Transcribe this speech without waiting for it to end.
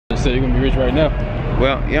said you're gonna be rich right now.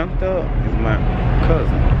 Well, Young Thug is my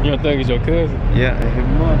cousin. Young Thug is your cousin? Yeah, and his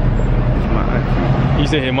mother is my auntie. You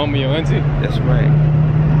said his mama your auntie? That's right.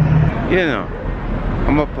 You know,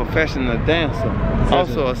 I'm a professional dancer,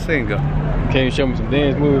 also a singer. Can you show me some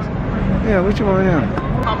dance moves? Yeah, what you want to hear?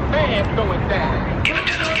 A man going down. Give it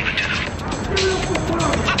to them, give it to them.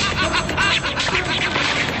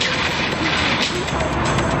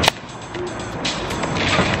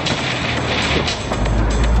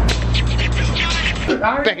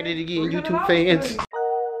 Back at it again, YouTube fans.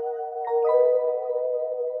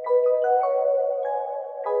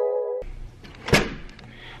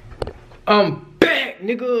 I'm back,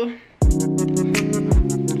 nigga.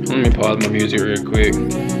 Let me pause my music real quick.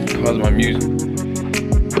 Pause my music.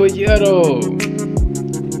 But yeah, though,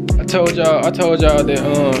 I told y'all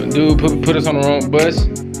that dude put us on the wrong bus.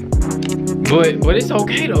 But it's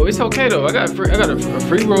okay though. It's okay though. I got a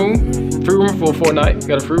free room for 4 nights.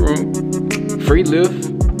 Got a free room, free lift,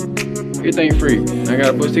 everything free. I got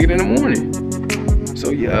a bus ticket in the morning. So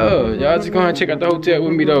yeah, y'all just go ahead and check out the hotel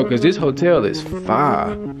with me though, cause this hotel is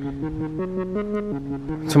fire.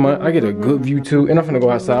 So I get a good view too, and I'm finna go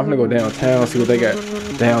outside. I'm finna go downtown, see what they got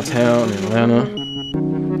downtown in Atlanta.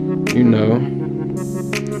 You know, I'm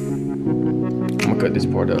gonna cut this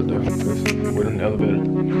part out though, cause we're in the elevator.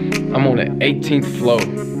 I'm on the 18th floor.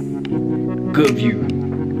 Good view.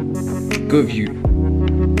 Good view.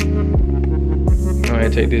 Go ahead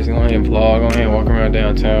and take this. Go ahead and vlog. Go ahead and walk around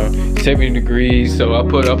downtown. 70 degrees. So I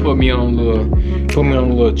put me on a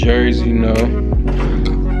little jersey, you know.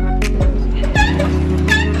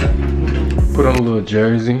 Put on a little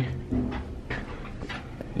jersey.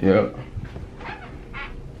 Yep.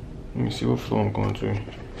 Let me see what floor I'm going to.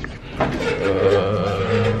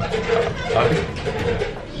 Lobby?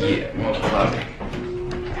 Yeah, I'm going to the lobby.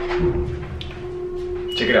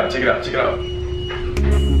 Check it out, check it out, check it out.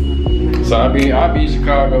 So I'll be in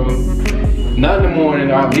Chicago. Not in the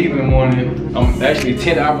morning, I'll leave in the morning. I'm actually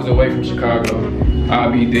 10 hours away from Chicago.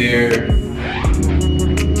 I'll be there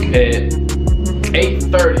at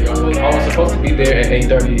 8:30. I was supposed to be there at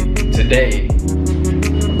 8:30 today,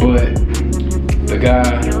 but the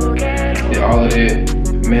guy did all of that,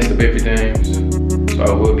 messed up everything. So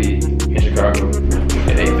I will be in Chicago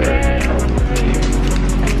at 8:30.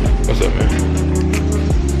 What's up, man?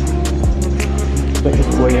 I think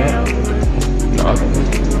it's the way out. No, I think it's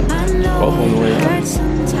both on the way out.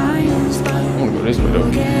 I'm gonna go this way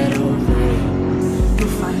though.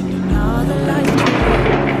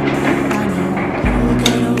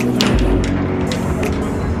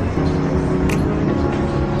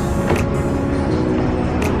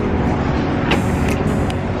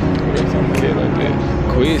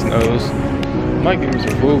 Quiznos. Might give me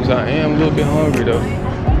some food because I am a little bit hungry though.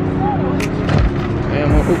 I am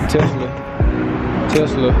hungry.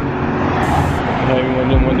 Tesla. I'll have one of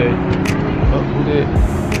them one day. Oh, who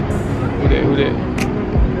that?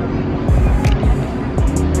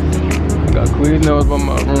 Got Quiznos by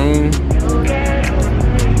my room.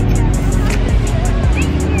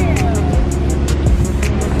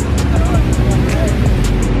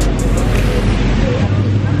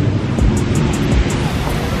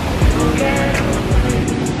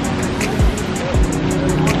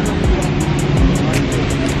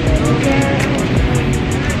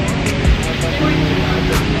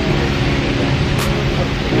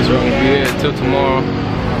 Till tomorrow,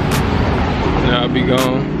 and I'll be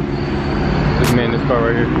gone. This man in this car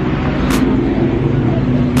right here.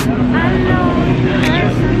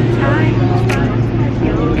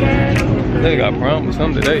 They got prom or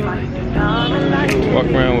something today. Walk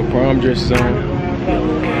around with prom dresses on.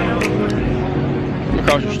 I'm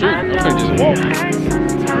across the street. I'm gonna just walk.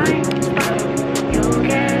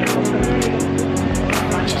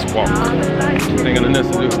 Just walk. Ain't got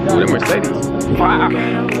nothing to do. Ooh, that Mercedes. Wow.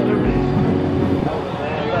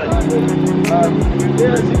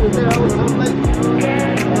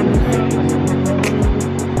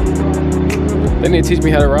 They need to teach me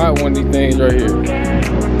how to ride one of these things right here.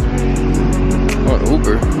 Oh,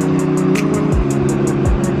 Uber.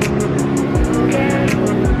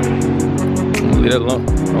 I'm gonna leave that alone.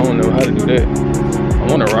 I don't know how to do that. I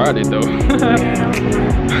wanna ride it though.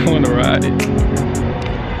 I wanna ride it.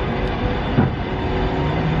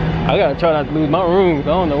 I gotta try not to lose my room. I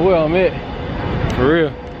don't know where I'm at. For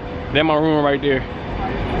real. That's my room right there.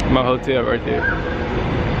 My hotel right there.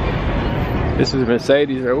 This is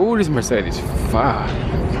Mercedes. Ooh, this Mercedes fire.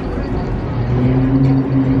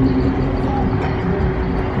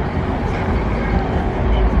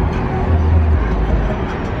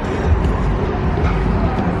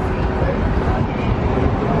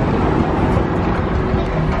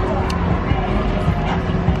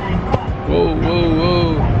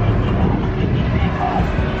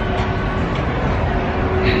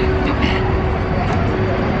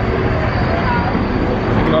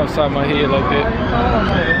 side of my head like that.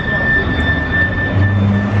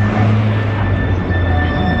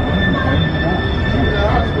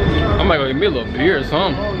 I might go get me a little beer or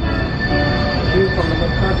something.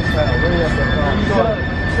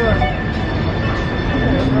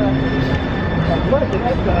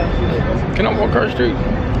 Can I walk across the street?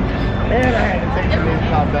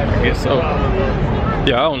 I guess so.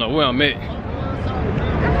 Yeah, I don't know where I'm at.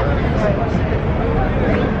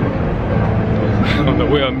 I don't know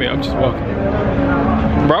where I'm at. I'm just walking.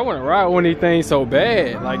 Bro, I want to ride one of these things so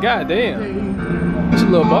bad. Like, goddamn. It's a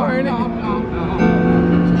little bar, ain't it?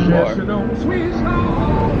 Bar.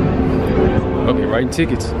 Okay, writing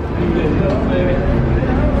tickets. Oh,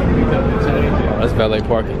 that's valet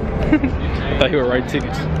parking. I thought you were writing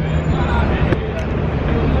tickets.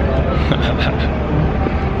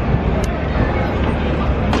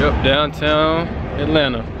 Yep, downtown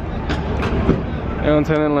Atlanta.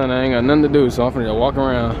 Downtown Atlanta, I ain't got nothing to do, so I'm finna walk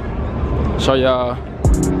around. Show y'all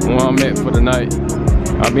where I'm at for the night.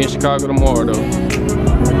 I'll be in Chicago tomorrow though.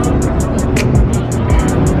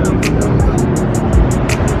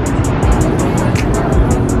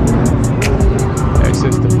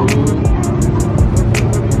 Access to food.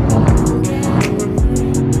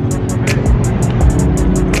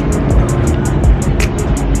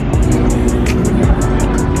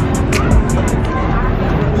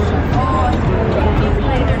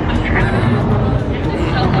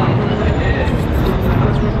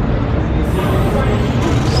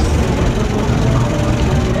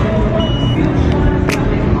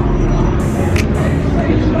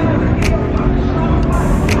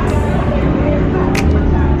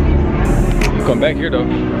 Come back here though,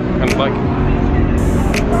 kind of like it.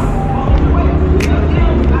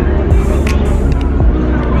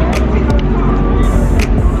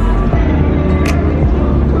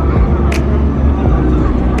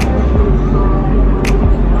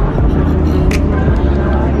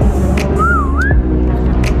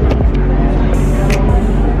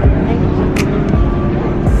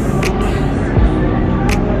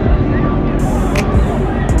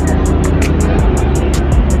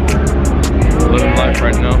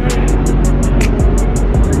 Right now,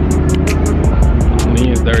 me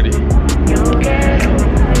is dirty.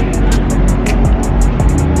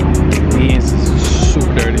 Me is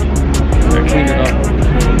super dirty. I cleaned it up.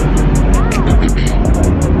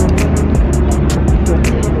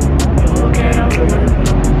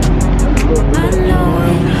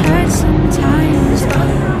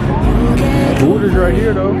 Food is right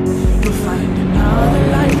here though. You'll find another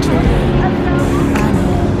life to live. I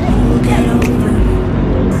know you'll get over.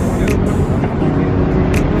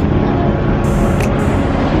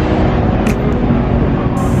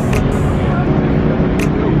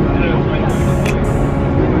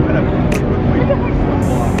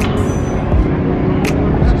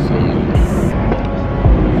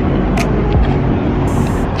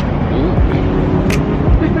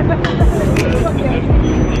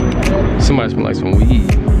 Somebody smell like some weed.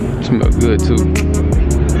 Smell good too.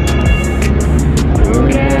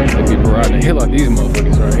 They be riding the hell out these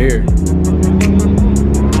motherfuckers right here.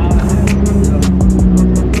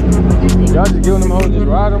 Y'all just giving them hoes just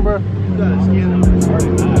riding, bro?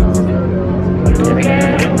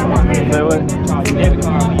 Say what?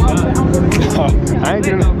 I ain't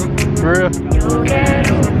doing it. For real.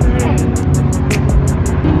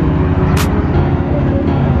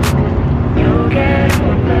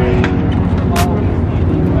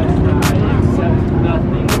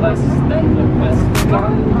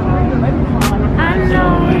 I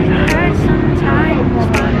know it hurts sometimes,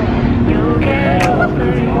 but you'll get over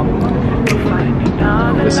it.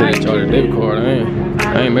 They said they charged a debit card. I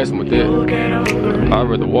ain't messing with that. I'd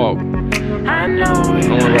rather walk. I know it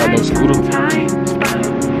don't ride no scooter. sometimes, but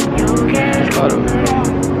you'll get over it.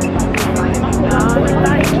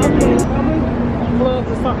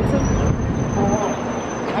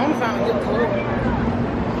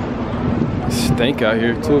 Stink out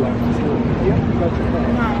here too.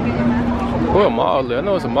 Where a mall there? I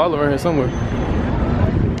know it's a mall around here somewhere.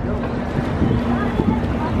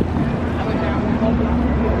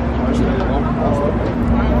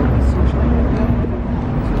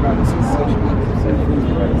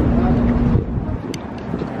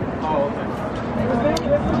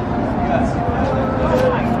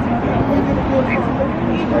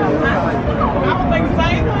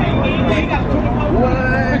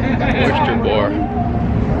 Oyster bar.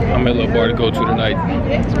 I'm at a little bar to go to tonight.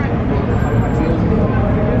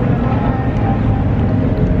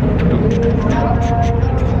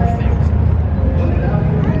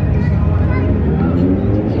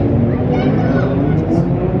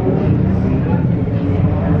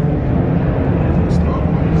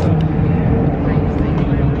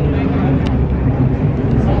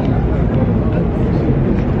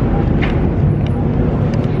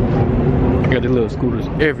 Got these little scooters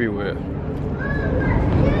everywhere.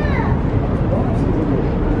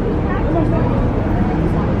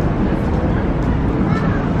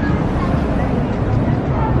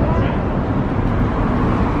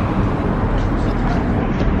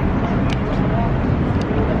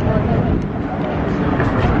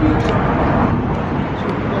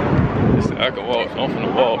 I can walk, so I'm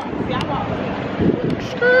finna walk.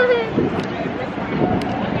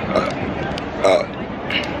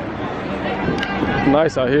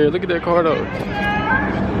 Nice out here. Look at that car though.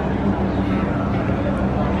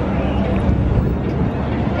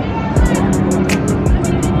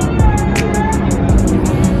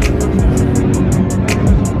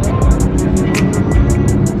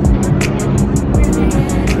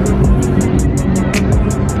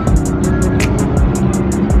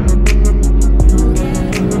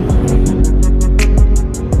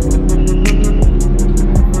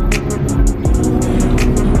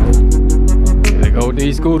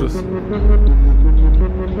 These scooters.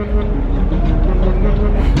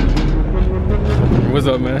 What's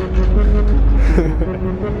up, man?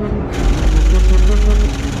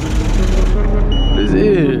 This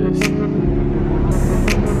is.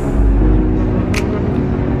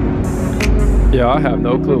 Yeah, I have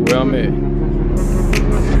no clue where I'm at.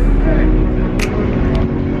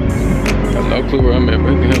 I have no clue where I'm at.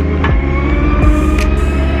 Maybe him.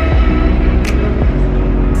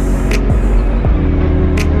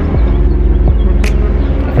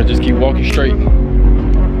 Just keep walking straight.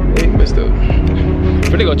 Hey, messed up.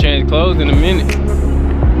 But they gonna change clothes in a minute.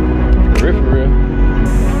 For real, for real.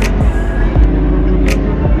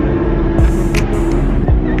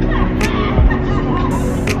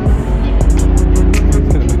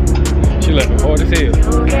 She laughing hard as hell.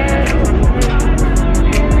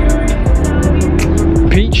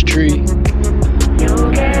 Peach tree.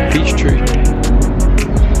 Peach tree.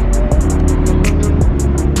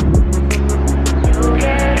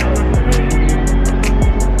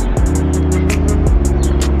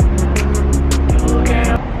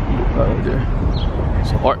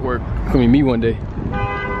 Artwork gonna be me one day.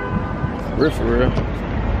 For real, for real.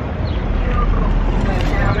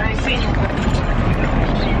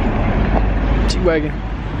 G-Wagon.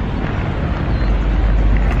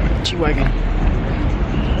 G-Wagon.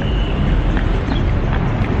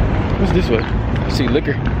 What's this way? I see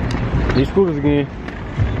liquor. These scooters again.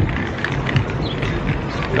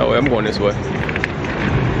 No way, I'm going this way.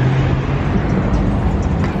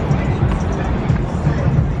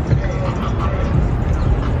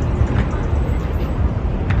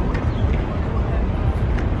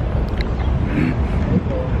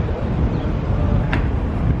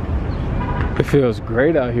 It feels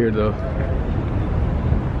great out here though.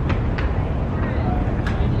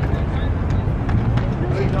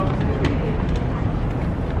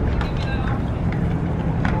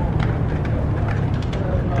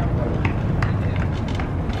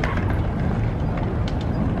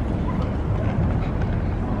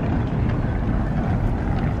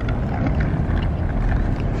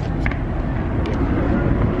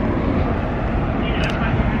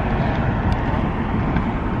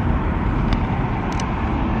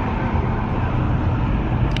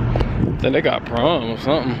 Then they got prom or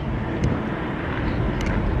something.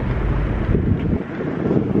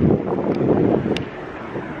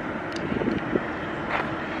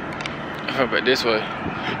 How about this way?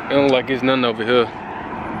 It don't look like it's nothing over here.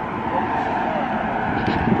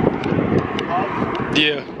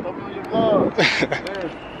 Yeah.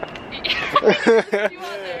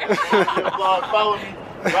 Vlog, follow me.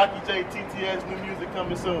 Rocky J TTS, new music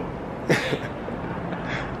coming soon.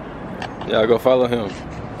 Yeah, go follow him.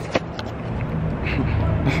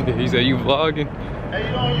 He said, you vlogging? Hey,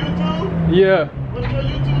 you on YouTube? Yeah. What's your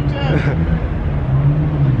YouTube channel?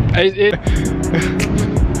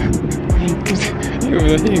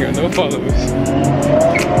 He ain't got no followers.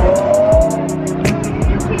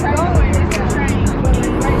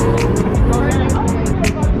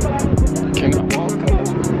 Can I walk? I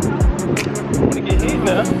wanna get hit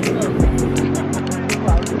now.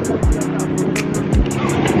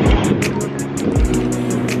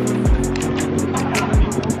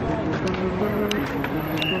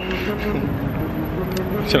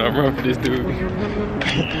 Should I run for this dude?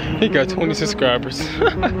 He got 20 subscribers.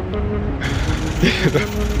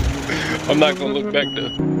 I'm not gonna look back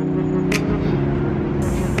though.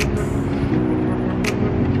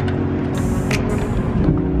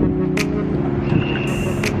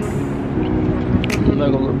 I'm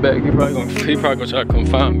not gonna look back. He probably gonna try to come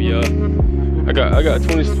find me, y'all. I got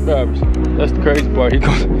 20 subscribers. That's the crazy part. He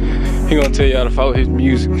gonna tell y'all to follow his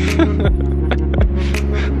music.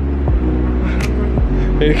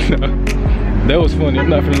 Heck no. That was funny. I'm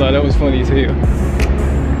not finna lie. That was funny as hell.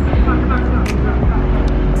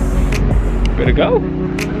 Better go.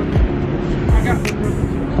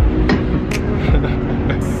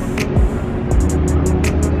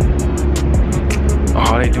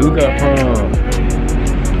 Oh, they do got prom.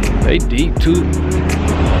 They deep too.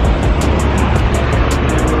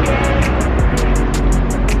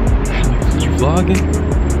 You vlogging?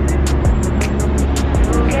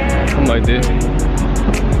 I'm like this.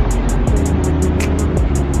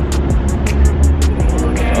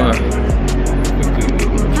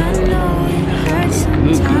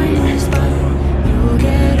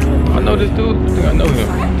 I know this dude. I think I know him.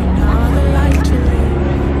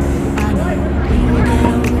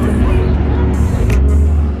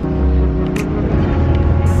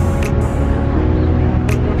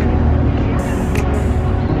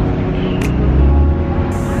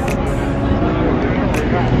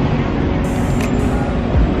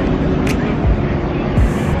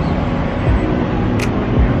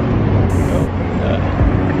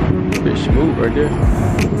 Smooth right there.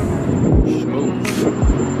 Smooth.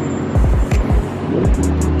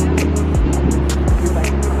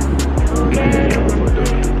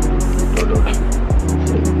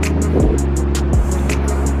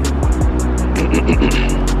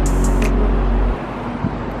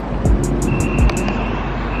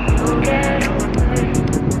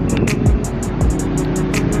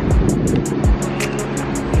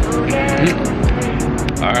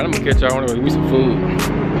 Alright, I'm gonna catch y'all. I wanna go eat some food.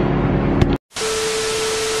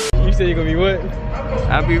 You say you're gonna be what?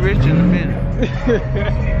 I'll be rich in a minute.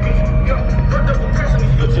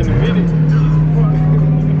 Rich in a minute?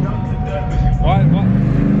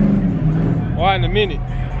 Why in a minute?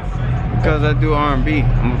 Because I do R&B.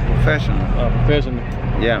 I'm a professional. Professional?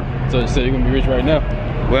 Yeah. So you say you're gonna be rich right now?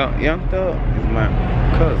 Well, Young Thug is my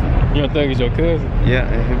cousin. Young Thug is your cousin? Yeah,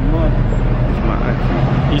 and his mother is my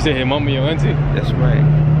auntie. You said his mama your auntie? That's right.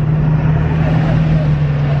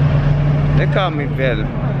 They call me Velen.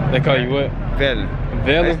 They call you what? Velen.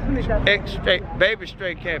 Velen? Straight, baby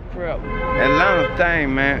straight cat prep. Atlanta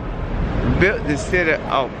thing, man. Built the city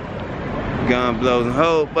off gun blows and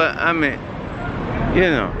hoes, but I mean, you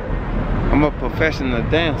know, I'm a professional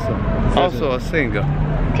dancer, also a singer.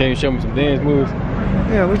 Can you show me some dance moves?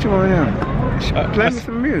 Yeah, what you want now? Play me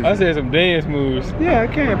some music. I said some dance moves. Yeah, I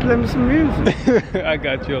can. Play me some music. I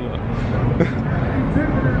got you. I'm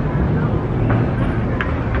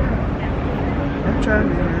trying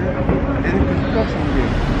to, man. And it can go some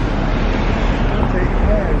good.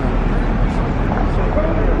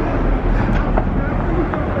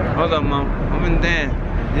 Hold up, Mom. I'm in dance.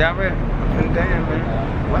 Y'all ready? I'm in dance, man.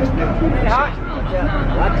 Watch this.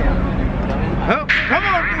 Oh, come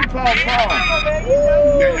on, big Paul.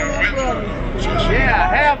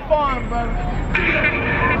 Yeah, have fun, brother.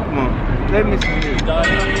 Come on, let me see you.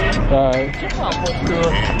 Alright.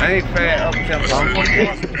 I ain't fat up tempo.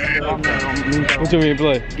 What you mean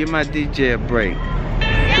play? Give my DJ a break.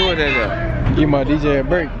 Pull that up. Give my DJ a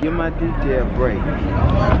break. Give my DJ a break.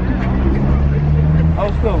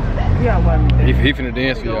 Oh, so yeah, why me dance? He finna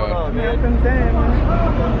dance for y'all. Man, I'm finna dance, man.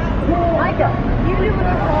 Micah, you do what I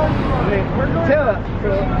Tell her.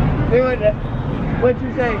 What you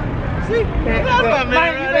say? See? That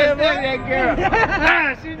girl.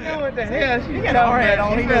 She knew what the hell she got her head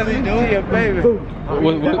on. He got to your baby.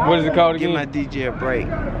 What is it called again? Give my DJ a break. You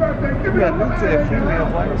got to to the female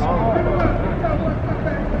voice.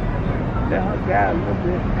 That her guy a little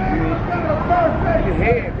bit. Your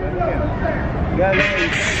head, brother. You got to let you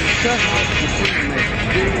touch the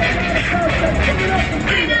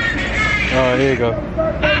Oh, here you go.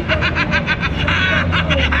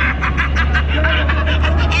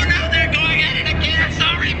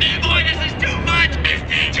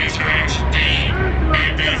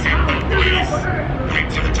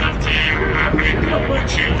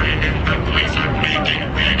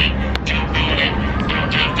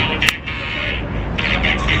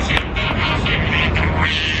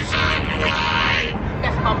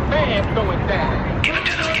 That's my band going down. Give it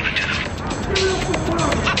to them.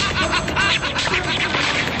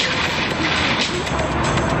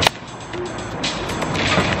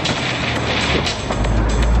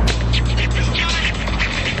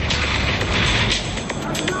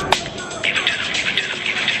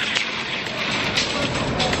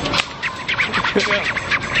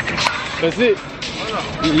 That's it.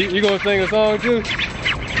 You gonna sing a song too?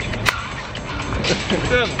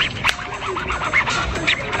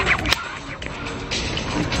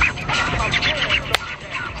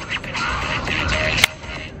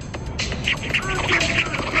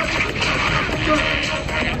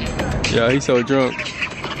 Yeah, he's so drunk.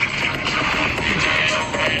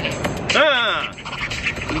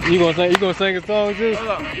 You gonna sing a song too? Hold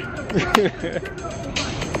on.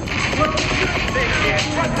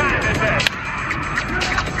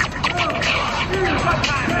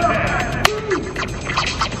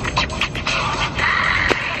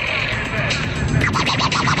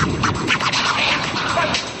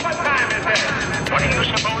 What are you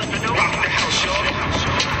supposed to do? Rock the house, y'all.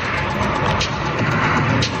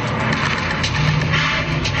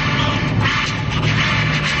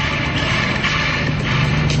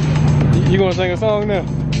 You gonna sing a song now?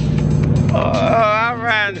 Oh, all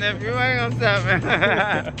right, nephew. I ain't gonna stop, man.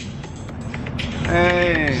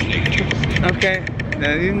 Hey. Okay.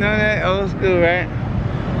 Now, you know that old school, right?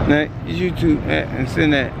 Now, YouTube and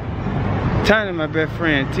send that. Tiny, my best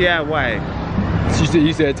friend, T.I. wife.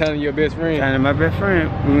 You said Tiny your best friend? Tiny, my best friend.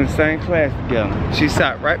 We were in the same class together. She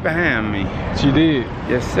sat right behind me. She did?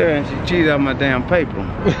 Yes, sir. And she cheated on my damn paper.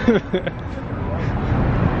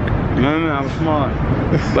 Remember, I was smart.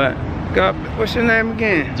 But, God, what's your name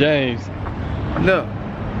again? James. Look,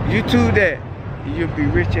 you do that, you'll be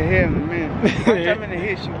rich as hell in a minute. Watch how many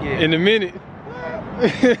hits you get. In a minute.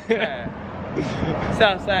 Yeah.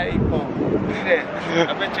 Southside E-Phone. Look at that.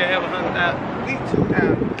 I bet you have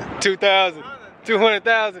 100,000. 2,000.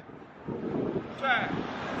 200,000. Try.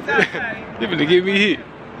 Southside E-Phone. You finna give me hit.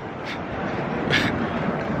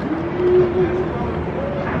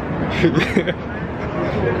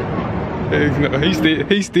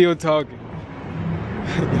 He's still talking.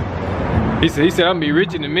 He said I'm gonna be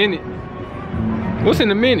rich in a minute. What's in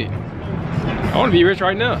a minute? I wanna be rich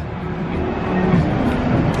right now.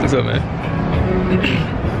 What's up, man?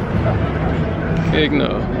 Heck no.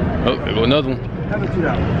 Oh, there go another one. Have a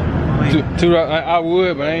 $2. $2. I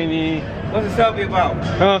would, but I ain't even. What's the selfie about?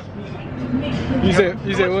 Huh? You said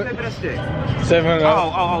what? $700.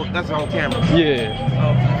 Oh, that's the whole camera. Yeah.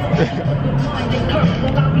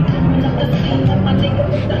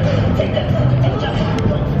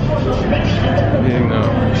 Yeah, no.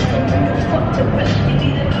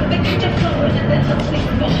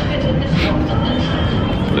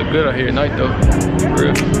 Look good out here at night though. For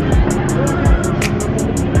real.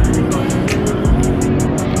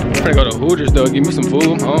 I'm gonna go to Hooters though. Give me some food.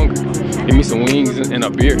 I'm hungry. Give me some wings and a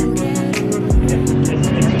beer.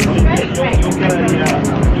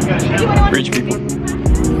 Rich people.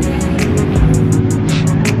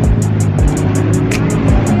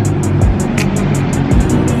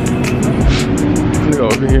 Let me go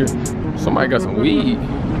over here. Somebody got some weed.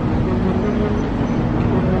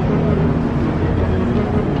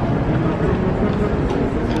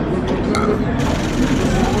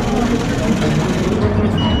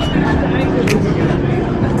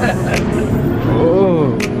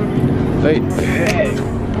 Oh, they bad.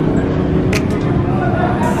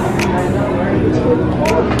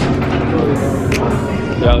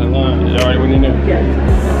 Y'all in line? Y'all already went in there?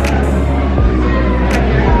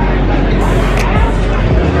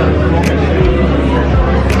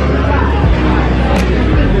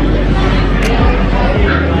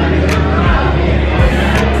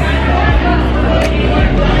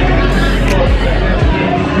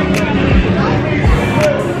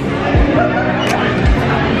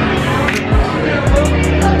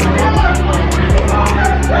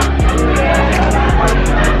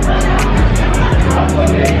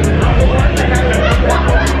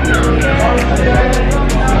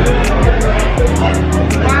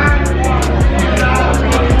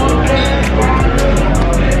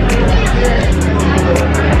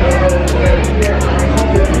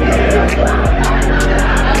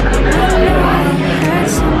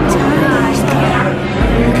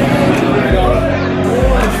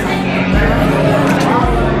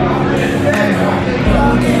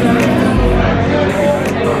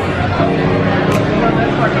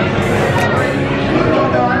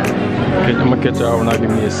 I'm gonna catch y'all when I give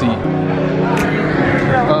me a seat.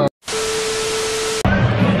 Alright,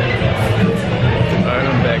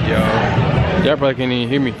 I'm back, y'all. Y'all probably can't even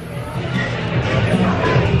hear me.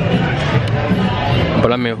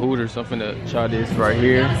 But I'm in Hooters, so I'm finna try this right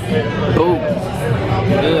here. Oh,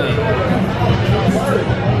 yeah.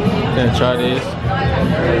 I'm finna try this.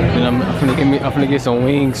 And I'm finna get some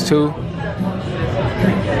wings too.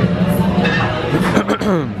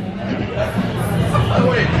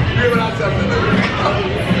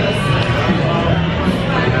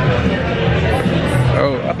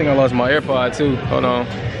 Oh, I think I lost my AirPod too. Hold on.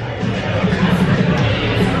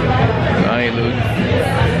 I ain't losing.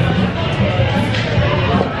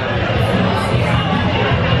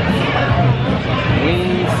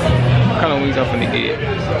 Wings. What kind of wings I'm finna get?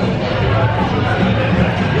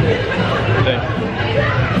 Okay.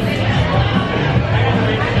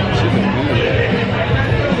 Chicken good.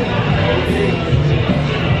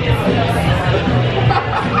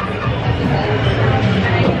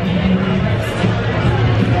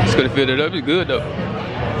 can fill it up. It's good though.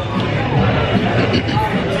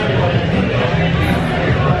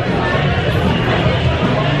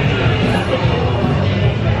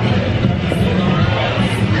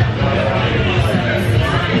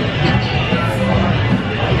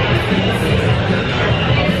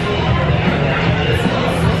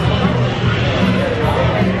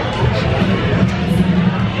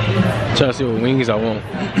 Trying to see what wings I want.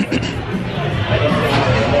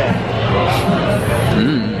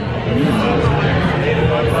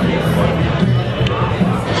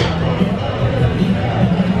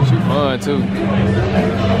 She fun too.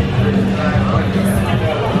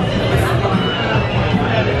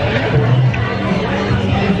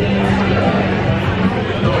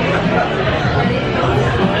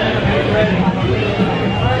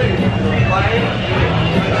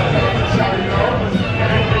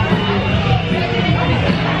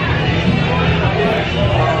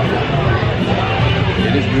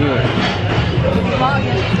 It is good.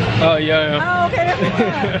 Oh yeah. Oh, okay, that's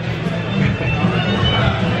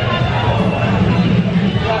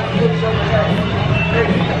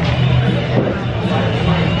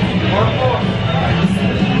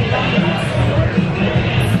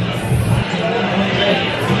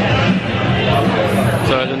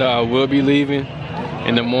So I know I will be leaving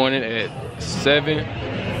in the morning at 7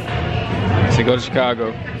 to go to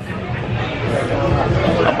Chicago.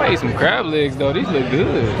 I might eat some crab legs though. These look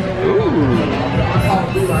good. Ooh.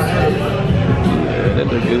 Yeah, that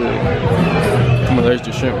look good. I'm allergic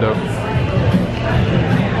to shrimp though.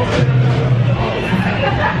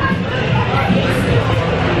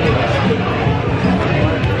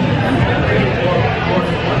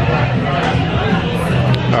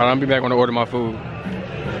 Alright, I'll be back when I order my food.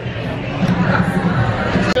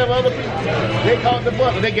 Other people, they called the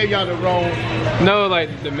bus, they gave y'all the wrong. No, like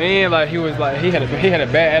the man, like he was like he had a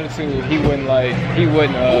bad attitude. He wouldn't the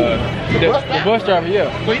bus driver,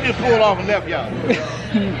 yeah. So he just pulled off and left y'all.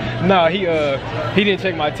 No, he didn't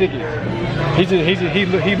check my ticket. He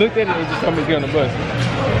looked at it and just told me to get on the bus.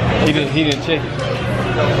 He didn't check it.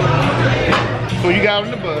 So you got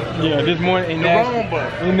on the bus. Yeah, this morning in Nashville. Wrong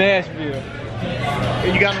bus. In Nashville.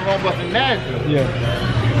 And you got on the wrong bus in Nashville. Yeah.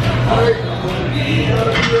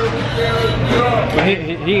 But he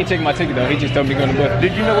didn't check my ticket though. He just told me to go on the bus.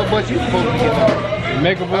 Did you know what bus you supposed to get on? The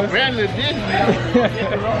mega bus. Apparently didn't.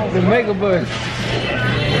 The mega bus. I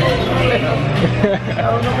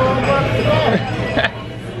don't know what bus to go.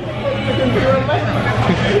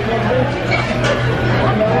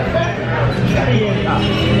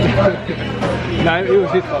 Nah, it was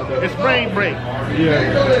his fault though. It's spring break. Yeah.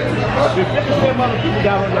 The 50% of people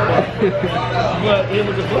got on the bus. But it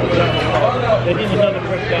was a bus. They didn't have the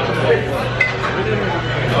first down.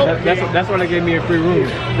 That's why they gave me a free room.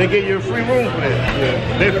 They gave you a free room for that.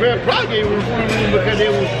 Yeah. They probably gave you a free room because they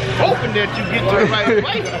was hoping that you get to the right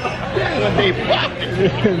place. But they blocked it.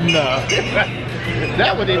 Nah.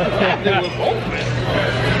 That's what they thought they was open.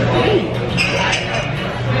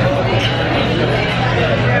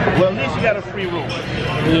 Well, at least you got a free room.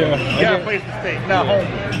 Yeah. You got a place to stay, not home.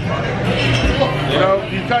 You know,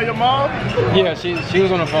 you tell your mom? Yeah, she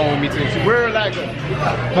was on the phone with me too. We're like a,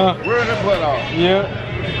 Huh? we're her butt off. Yeah. The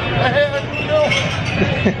hell do you know?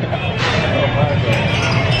 Oh my God.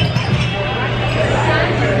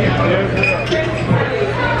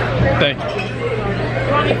 Thank you.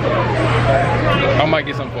 I might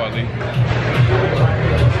get something for Ali.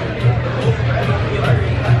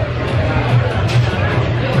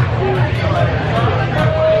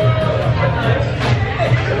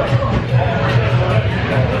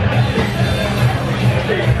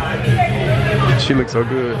 She looks so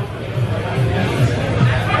good.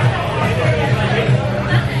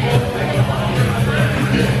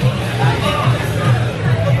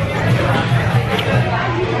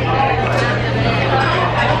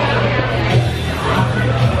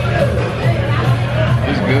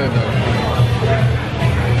 It's good though.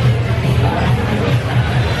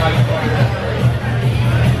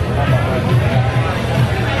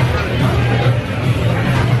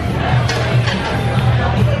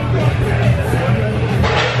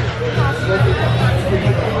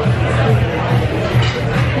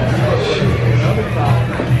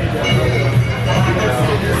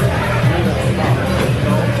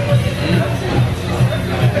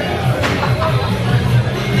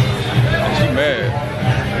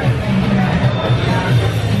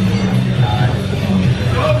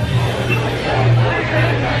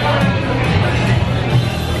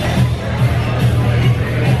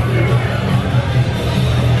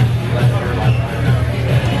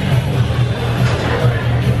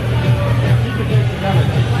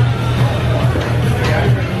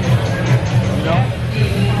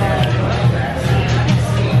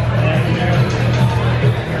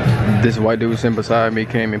 This white dude sitting beside me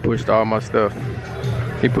came and pushed all my stuff.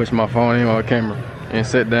 He pushed my phone and my camera and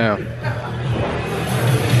sat down.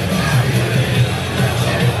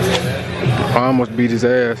 I almost beat his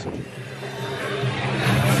ass.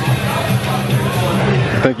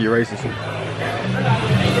 I think you're racist.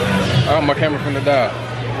 Oh, my camera finna die.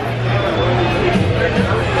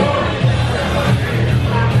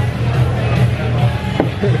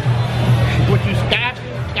 What you Skype?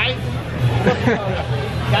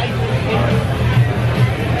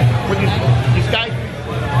 What you Skype?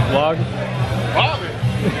 Vlog?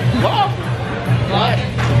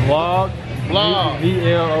 Vlog? Vlog.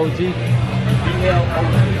 V-L-O-G.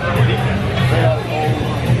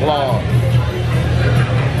 Vlog.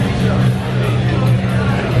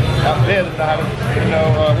 I'm better than how to, you know,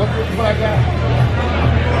 what I got?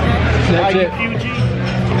 Snapchat. IUQG?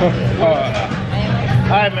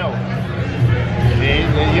 IMO.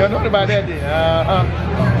 You don't know nothing about that, then?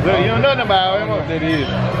 Well, you don't know nothing about it. What that is.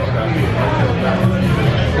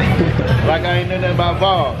 Like I ain't know nothing about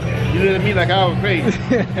ball. You look at me like I was crazy.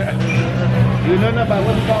 You know nothing about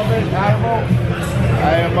what's it called, baby? IMO?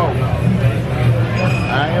 IMO.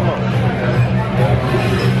 IMO.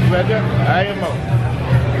 Right there? IMO.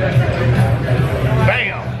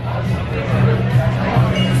 Bam!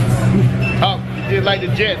 Talk, you just like the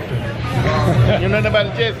Jetsons. You know nothing about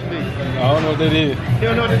the Jetsons, do you? I don't know what that is. You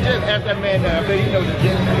don't know the Jetsons? Ask that man now. I bet he knows the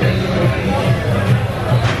Jetsons.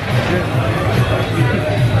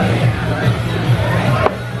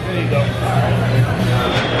 There you go.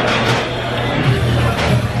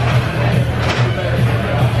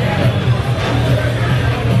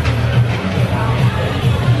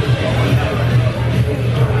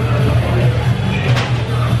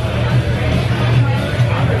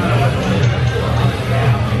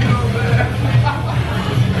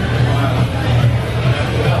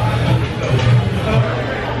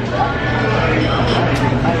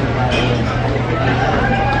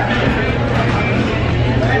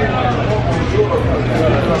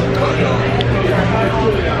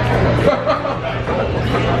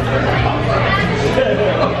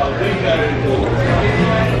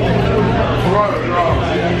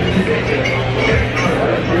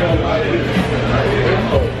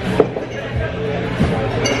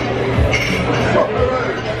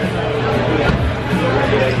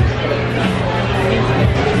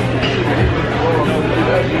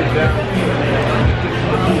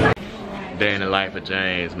 Day in the life of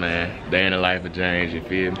James, man. Day in the life of James, you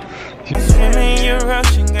feel me? Swimming, you're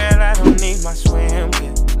rushing, girl, I don't need my swim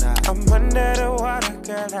kit. Now I'm under the water,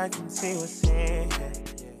 girl, I can see what's in here.